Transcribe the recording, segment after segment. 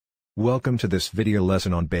Welcome to this video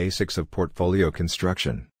lesson on basics of portfolio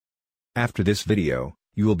construction. After this video,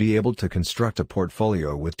 you will be able to construct a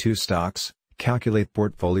portfolio with two stocks, calculate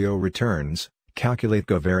portfolio returns, calculate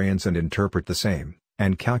covariance and interpret the same,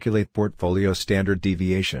 and calculate portfolio standard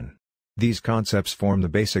deviation. These concepts form the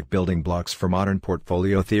basic building blocks for modern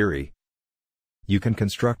portfolio theory. You can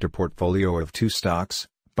construct a portfolio of two stocks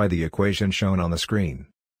by the equation shown on the screen.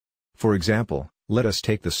 For example, let us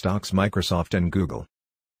take the stocks Microsoft and Google.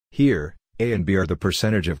 Here, A and B are the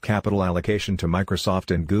percentage of capital allocation to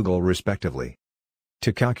Microsoft and Google respectively.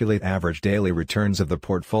 To calculate average daily returns of the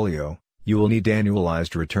portfolio, you will need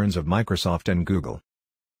annualized returns of Microsoft and Google.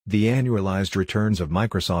 The annualized returns of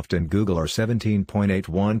Microsoft and Google are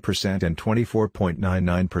 17.81% and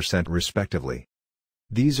 24.99% respectively.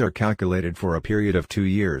 These are calculated for a period of 2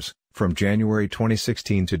 years, from January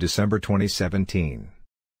 2016 to December 2017.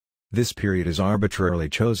 This period is arbitrarily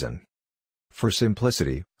chosen. For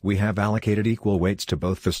simplicity, we have allocated equal weights to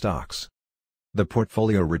both the stocks. The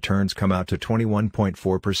portfolio returns come out to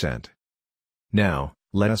 21.4%. Now,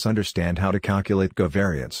 let us understand how to calculate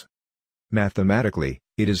covariance. Mathematically,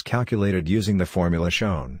 it is calculated using the formula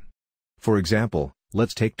shown. For example,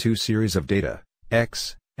 let's take two series of data,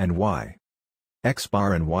 x and y. X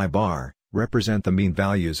bar and y bar represent the mean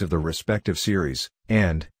values of the respective series,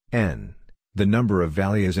 and n, the number of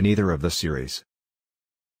values in either of the series.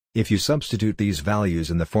 If you substitute these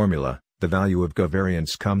values in the formula, the value of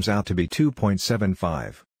covariance comes out to be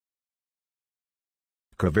 2.75.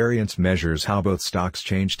 Covariance measures how both stocks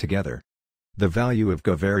change together. The value of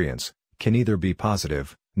covariance can either be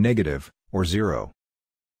positive, negative, or zero.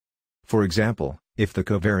 For example, if the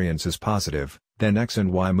covariance is positive, then x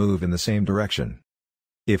and y move in the same direction.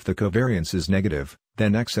 If the covariance is negative,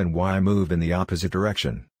 then x and y move in the opposite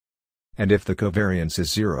direction. And if the covariance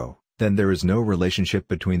is zero, then there is no relationship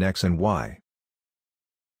between x and y.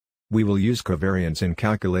 We will use covariance in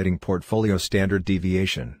calculating portfolio standard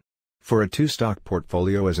deviation. For a two-stock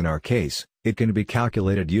portfolio as in our case, it can be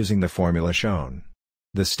calculated using the formula shown.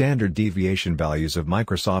 The standard deviation values of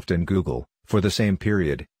Microsoft and Google, for the same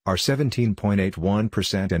period, are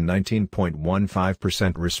 17.81% and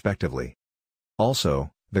 19.15% respectively. Also,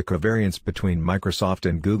 the covariance between Microsoft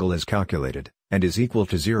and Google is calculated, and is equal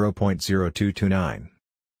to 0.0229.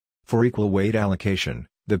 For equal weight allocation,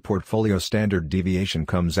 the portfolio standard deviation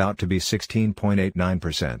comes out to be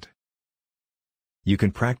 16.89%. You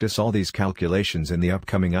can practice all these calculations in the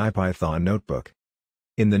upcoming IPython notebook.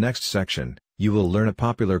 In the next section, you will learn a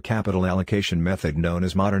popular capital allocation method known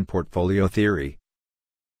as modern portfolio theory.